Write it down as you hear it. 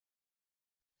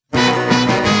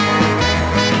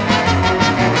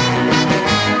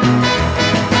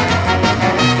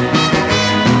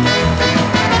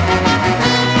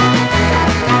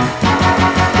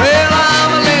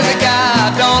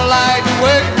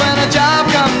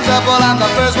I'm the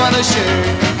first one to shake.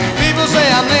 People say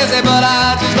I'm lazy, but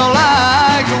I just don't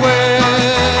like to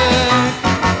work.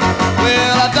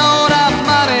 Well, I don't have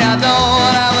money, I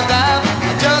don't have a dime.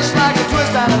 I just like to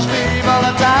twist and to sleep all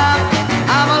the time.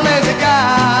 I'm a lazy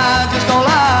guy, I just don't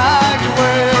like to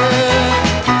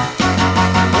work.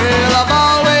 Well, I've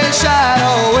always shied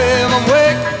away from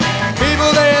work.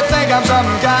 People, they think I'm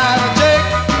some kind of jerk.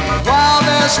 While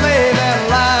they're slaving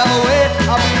life away,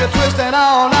 I'll be twisting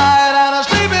all night and I'm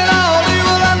sleeping all day.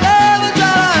 Well, I never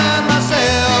try to earn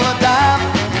myself a dime.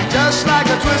 Just like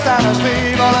to twist and to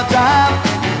sleep all the time.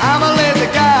 I'm a lazy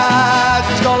guy, I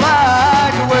just don't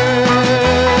like to work.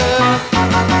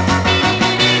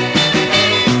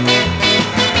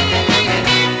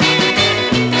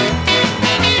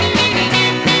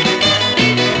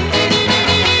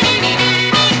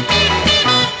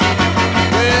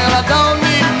 Well, I don't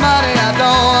need money, I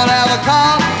don't have a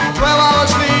car. 12 hours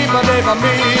sleep a day for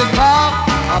me is power.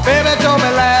 My baby told me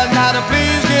last night to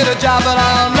please get a job, but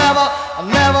I'll never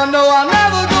know, I'll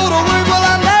never go to work. Well,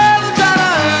 I never try to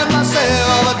earn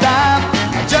myself a dime.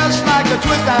 I just like to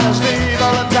twist and sleep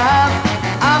all the time.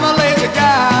 I'm a lazy guy,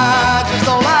 I just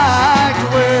don't like to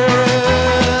work.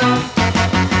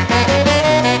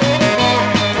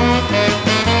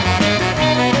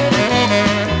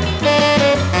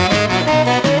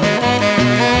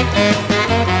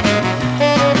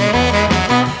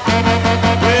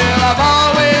 Well, I've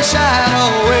always shied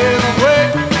away from work.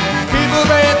 People,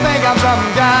 they think I'm some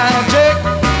kind of jerk.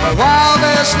 But while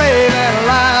they're slaving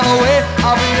life away,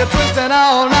 I'll be twisting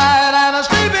all night and I'm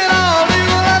sleeping all day.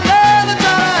 Well, I never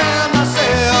try to earn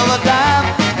myself a dime.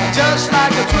 I just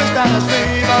like to twist and sleep